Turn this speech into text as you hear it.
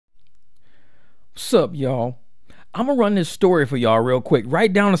What's up, y'all? I'm gonna run this story for y'all real quick.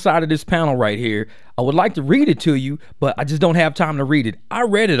 Right down the side of this panel right here. I would like to read it to you, but I just don't have time to read it. I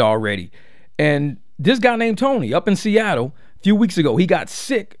read it already. And this guy named Tony up in Seattle a few weeks ago, he got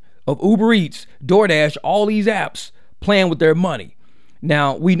sick of UberEats, Doordash, all these apps playing with their money.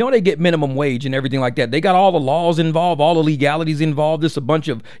 Now, we know they get minimum wage and everything like that. They got all the laws involved, all the legalities involved. There's a bunch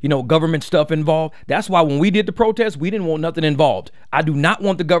of, government stuff involved. That's why when we did the protest, we didn't want nothing involved. I do not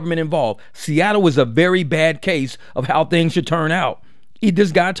want the government involved. Seattle is a very bad case of how things should turn out.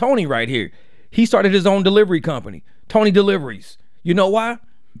 This guy, Tony, right here, he started his own delivery company, Tony Deliveries. You know why?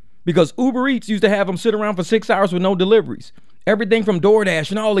 Because Uber Eats used to have him sit around for 6 hours with no deliveries. Everything from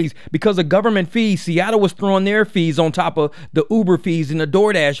Doordash and all these, because of government fees, Seattle was throwing their fees on top of the Uber fees and the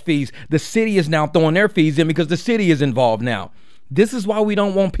Doordash fees. The city is now throwing their fees in because the city is involved now. This is why we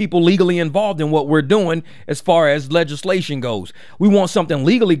don't want people legally involved in what we're doing as far as legislation goes. We want something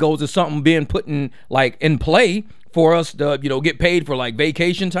legally goes as something being put in play for us to, get paid for like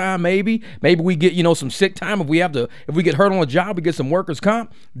vacation time, maybe we get, some sick time if we get hurt on a job, we get some workers'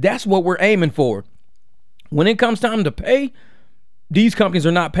 comp. That's what we're aiming for. When it comes time to pay, these companies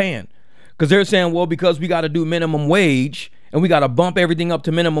are not paying because they're saying, well, because we got to do minimum wage and we got to bump everything up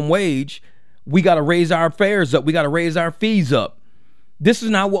to minimum wage, we got to raise our fares up. We got to raise our fees up. This is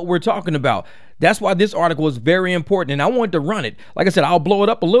not what we're talking about. That's why this article is very important. And I wanted to run it. Like I said, I'll blow it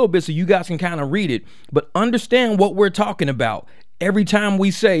up a little bit so you guys can kind of read it, but understand what we're talking about. Every time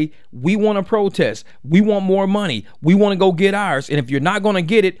we say we want to protest, we want more money, we want to go get ours. And if you're not going to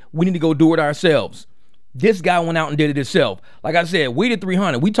get it, we need to go do it ourselves. This guy went out and did it himself. Like I said, we did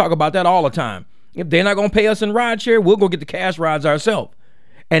 300. We talk about that all the time. If they're not going to pay us in rideshare, we'll go get the cash rides ourselves.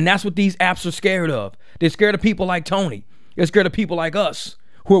 And that's what these apps are scared of. They're scared of people like Tony. They're scared of people like us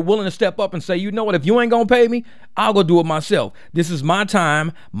who are willing to step up and say, you know what, if you ain't going to pay me, I'll go do it myself. This is my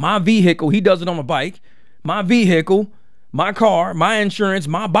time, my vehicle. He does it on a bike. My vehicle, my car, my insurance,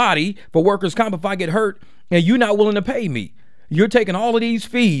 my body for workers' comp if I get hurt, and you're not willing to pay me. You're taking all of these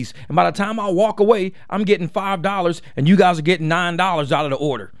fees, and by the time I walk away, I'm getting $5, and you guys are getting $9 out of the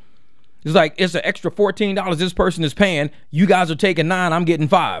order. It's like it's an extra $14 this person is paying. You guys are taking $9, I'm getting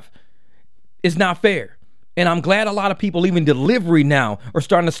 $5. It's not fair. And I'm glad a lot of people, even delivery now, are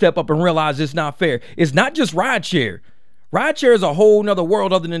starting to step up and realize it's not fair. It's not just rideshare. Rideshare is a whole nother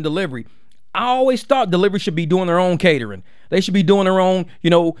world other than delivery. I always thought delivery should be doing their own catering. They should be doing their own,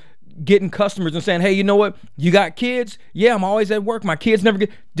 getting customers and saying, hey, you know what? You got kids? Yeah, I'm always at work. My kids never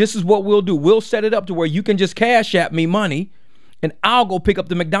get. This is what we'll do. We'll set it up to where you can just cash app me money and I'll go pick up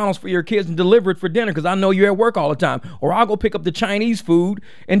the McDonald's for your kids and deliver it for dinner because I know you're at work all the time. Or I'll go pick up the Chinese food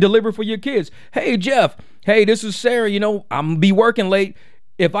and deliver it for your kids. Hey, Jeff. Hey, this is Sarah. I'm going to be working late.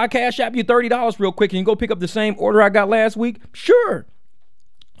 If I cash app you $30 real quick and you go pick up the same order I got last week, sure.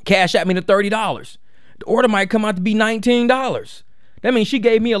 Cash app me the $30. The order might come out to be $19. That means she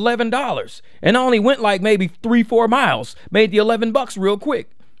gave me $11 and I only went like maybe 3-4 miles, made the $11 real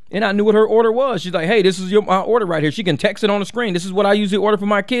quick. And I knew what her order was. She's like, hey, this is my order right here. She can text it on the screen. This is what I usually order for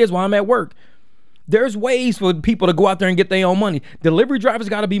my kids while I'm at work. There's ways for people to go out there and get their own money. Delivery drivers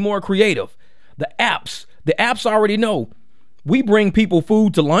got to be more creative. The apps already know. We bring people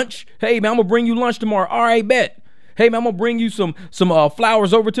food to lunch. Hey, man, I'm going to bring you lunch tomorrow. All right, bet. Hey, man, I'm going to bring you some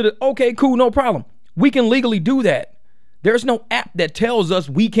flowers over to the, okay, cool, no problem. We can legally do that. There's no app that tells us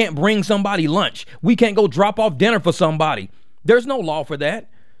we can't bring somebody lunch. We can't go drop off dinner for somebody. There's no law for that.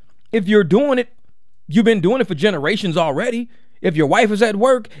 If you're doing it, you've been doing it for generations already. If your wife is at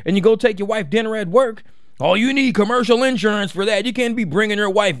work and you go take your wife dinner at work, oh, you need commercial insurance for that. You can't be bringing your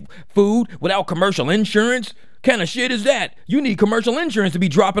wife food without commercial insurance. Kind of shit is that? You need commercial insurance to be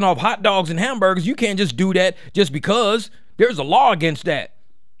dropping off hot dogs and hamburgers. You can't just do that just because. There's a law against that.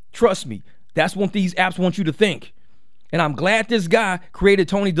 Trust me, that's what these apps want you to think. And I'm glad this guy created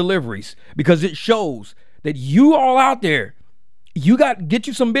Tony Deliveries because it shows that you all out there, get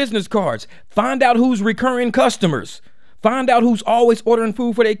you some business cards. Find out who's recurring customers. Find out who's always ordering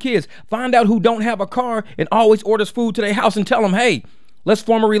food for their kids. Find out who don't have a car and always orders food to their house and tell them, hey, let's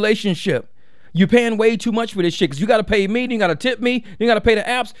form a relationship. You're paying way too much for this shit because you got to pay me, you got to tip me, you got to pay the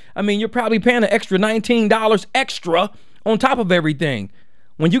apps. I mean, you're probably paying an extra $19 extra on top of everything.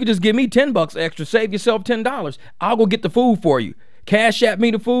 When you could just give me $10 extra, save yourself $10. I'll go get the food for you. Cash app me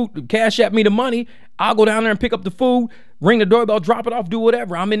the food, cash app me the money. I'll go down there and pick up the food, ring the doorbell, drop it off, do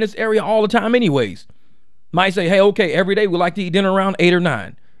whatever. I'm in this area all the time anyways. Might say, hey, okay, every day we like to eat dinner around 8 or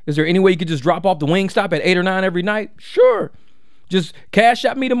 9. Is there any way you could just drop off the Wingstop at 8 or 9 every night? Sure. Just cash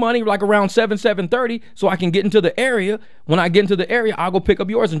app me the money like around 7:30 so I can get into the area. When I get into the area, I'll go pick up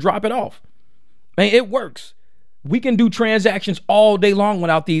yours and drop it off. Man, it works. We can do transactions all day long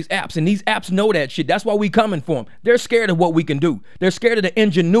without these apps, and these apps know that shit. That's why we coming for them. They're scared of what we can do. They're scared of the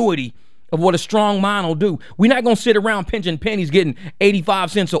ingenuity of what a strong mind will do. We're not going to sit around pinching pennies getting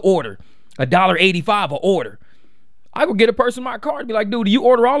 85 cents a order, $1.85 a order. I go get a person my card, be like, dude, do you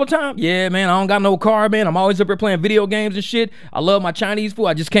order all the time? Yeah, man, I don't got no card, man. I'm always up here playing video games and shit. I love my Chinese food.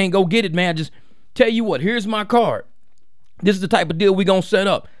 I just can't go get it, man. Just tell you what, here's my card. This is the type of deal we gonna set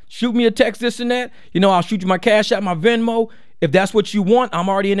up. Shoot me a text, this and that. You know, I'll shoot you my Cash App, my Venmo. If that's what you want, I'm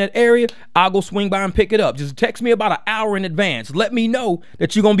already in that area. I'll go swing by and pick it up. Just text me about an hour in advance. Let me know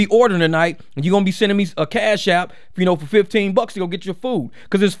that you're gonna be ordering tonight, and you're gonna be sending me a Cash App, you know, for $15 to go get your food.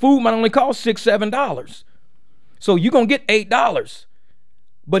 Because this food might only cost $6, $7. So you're gonna get $8.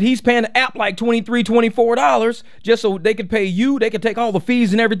 But he's paying the app like $23, $24 just so they could pay you. They could take all the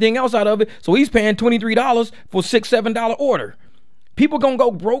fees and everything else out of it. So he's paying $23 for $6, $7 order. People gonna go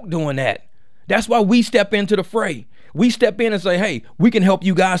broke doing that. That's why we step into the fray. We step in and say, hey, we can help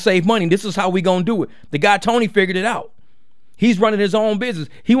you guys save money. This is how we gonna do it. The guy Tony figured it out. He's running his own business.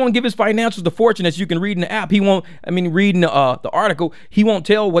 He won't give his financials the fortune that you can read in the app. He won't, reading the article, he won't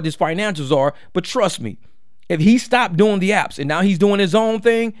tell what his financials are. But trust me, if he stopped doing the apps and now he's doing his own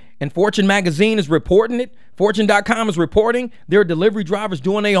thing, and Fortune magazine is reporting it, Fortune.com is reporting their delivery drivers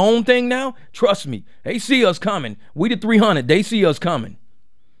doing their own thing now, trust me, they see us coming. We the 300, they see us coming.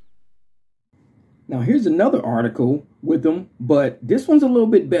 Now here's another article with them, but this one's a little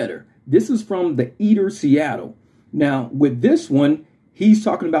bit better. This is from the Eater Seattle. Now with this one, he's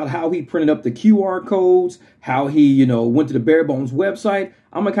talking about how he printed up the QR codes, how he, went to the Bare Bones website.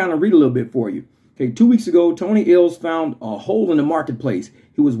 I'm gonna kind of read a little bit for you. Okay, 2 weeks ago, Tony Ills found a hole in the marketplace.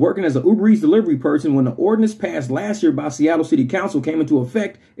 He was working as an UberEats delivery person when the ordinance passed last year by Seattle City Council came into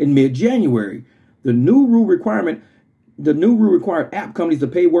effect in mid-January. The new rule required app companies to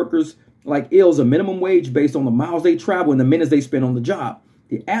pay workers like Ills a minimum wage based on the miles they travel and the minutes they spend on the job.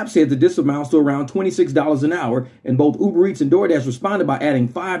 The app said that this amounts to around $26 an hour, and both UberEats and Doordash responded by adding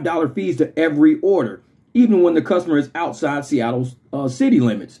 $5 fees to every order, even when the customer is outside Seattle's city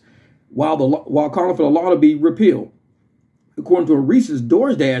limits, while calling for the law to be repealed. According to a recent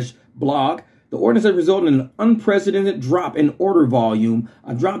Doordash blog, the ordinance has resulted in an unprecedented drop in order volume,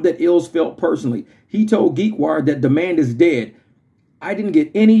 a drop that Ills felt personally. He told GeekWire that demand is dead. I didn't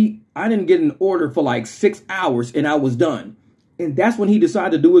get an order for like 6 hours and I was done. And that's when he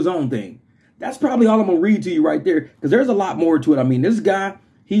decided to do his own thing. That's probably all I'm going to read to you right there, because there's a lot more to it. This guy,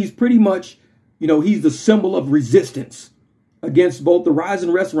 he's pretty much, he's the symbol of resistance against both the rise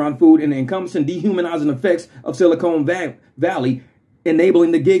in restaurant food and the encompassing dehumanizing effects of Silicon Valley,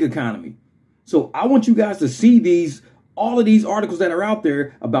 enabling the gig economy. So I want you guys to see all of these articles that are out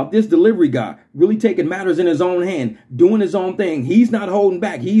there about this delivery guy really taking matters in his own hand, doing his own thing. He's not holding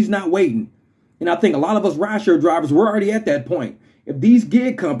back. He's not waiting. And I think a lot of us rideshare drivers, we're already at that point. If these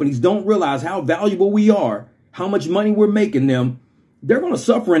gig companies don't realize how valuable we are, how much money we're making them, they're going to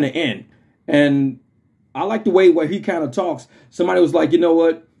suffer in the end. And I like the way where he kind of talks. Somebody was like, you know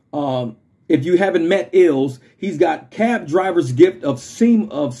what? If you haven't met Ills, he's got cab driver's gift of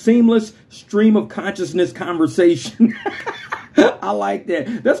seamless stream of consciousness conversation. I like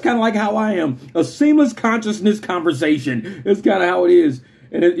that. That's kind of like how I am. A seamless consciousness conversation. That's kind of how it is.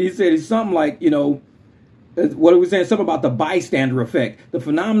 And he said it's something like, what are we saying? Something about the bystander effect. The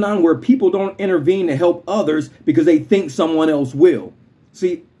phenomenon where people don't intervene to help others because they think someone else will.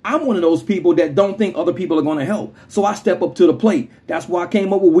 See, I'm one of those people that don't think other people are going to help. So I step up to the plate. That's why I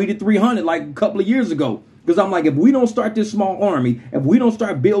came up with We the 300 like a couple of years ago. Because I'm like, if we don't start this small army, if we don't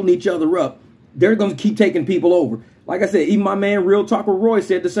start building each other up, they're going to keep taking people over. Like I said, even my man Real Talker Roy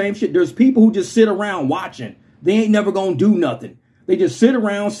said the same shit. There's people who just sit around watching. They ain't never going to do nothing. They just sit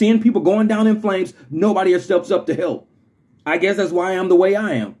around seeing people going down in flames. Nobody ever steps up to help. I guess that's why I am the way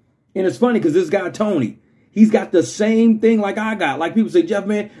I am. And it's funny because this guy, Tony, he's got the same thing like I got. Like people say, Jeff,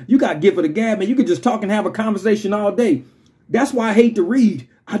 man, you got gift for the gab, man. You could just talk and have a conversation all day. That's why I hate to read.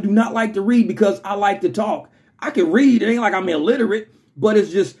 I do not like to read because I like to talk. I can read. It ain't like I'm illiterate, but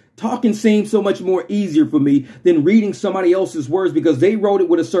it's just talking seems so much more easier for me than reading somebody else's words because they wrote it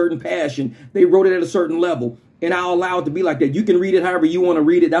with a certain passion. They wrote it at a certain level. And I'll allow it to be like that. You can read it however you want to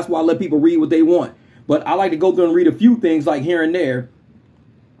read it. That's why I let people read what they want. But I like to go through and read a few things like here and there,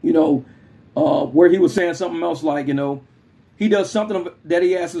 where he was saying something else like, he does something that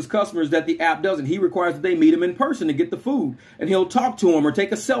he asks his customers that the app doesn't. He requires that they meet him in person to get the food. And he'll talk to him or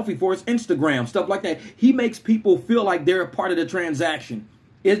take a selfie for his Instagram, stuff like that. He makes people feel like they're a part of the transaction.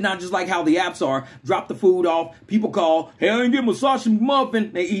 It's not just like how the apps are. Drop the food off. People call, hey, I didn't get my sausage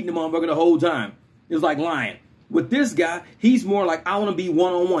muffin. They eating the motherfucker the whole time. It's like lying. With this guy, he's more like, I want to be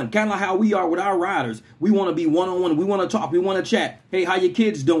one-on-one. Kind of like how we are with our riders. We want to be one-on-one. We want to talk. We want to chat. Hey, how your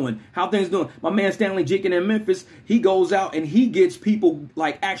kids doing? How things doing? My man Stanley Jenkins in Memphis, he goes out and he gets people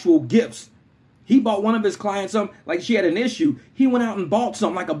like actual gifts. He bought one of his clients something, like she had an issue. He went out and bought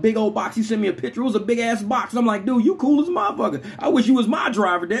something, like a big old box. He sent me a picture. It was a big-ass box. I'm like, dude, you cool as a motherfucker. I wish you was my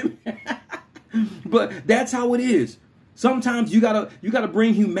driver, damn it. But that's how it is. Sometimes you gotta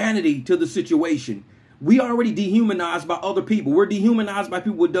bring humanity to the situation. We already dehumanized by other people. We're dehumanized by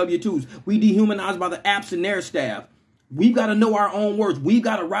people with W-2s. We dehumanized by the apps and their staff. We've got to know our own words. We've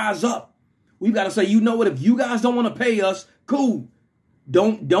got to rise up. We've got to say, you know what? If you guys don't want to pay us, cool.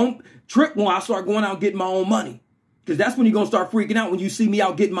 Don't trip when I start going out and getting my own money. Because that's when you're going to start freaking out, when you see me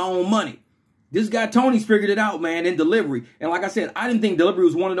out getting my own money. This guy, Tony's figured it out, man, in delivery. And like I said, I didn't think delivery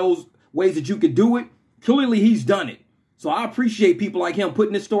was one of those ways that you could do it. Clearly, he's done it. So I appreciate people like him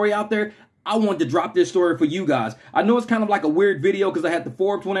putting this story out there. I wanted to drop this story for you guys. I know it's kind of like a weird video because I had the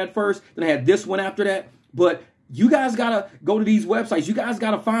Forbes one at first, then I had this one after that. But you guys got to go to these websites. You guys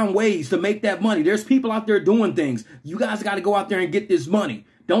got to find ways to make that money. There's people out there doing things. You guys got to go out there and get this money.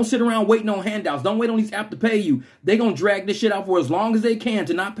 Don't sit around waiting on handouts. Don't wait on these apps to pay you. They're going to drag this shit out for as long as they can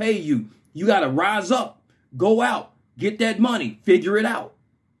to not pay you. You got to rise up, go out, get that money, figure it out.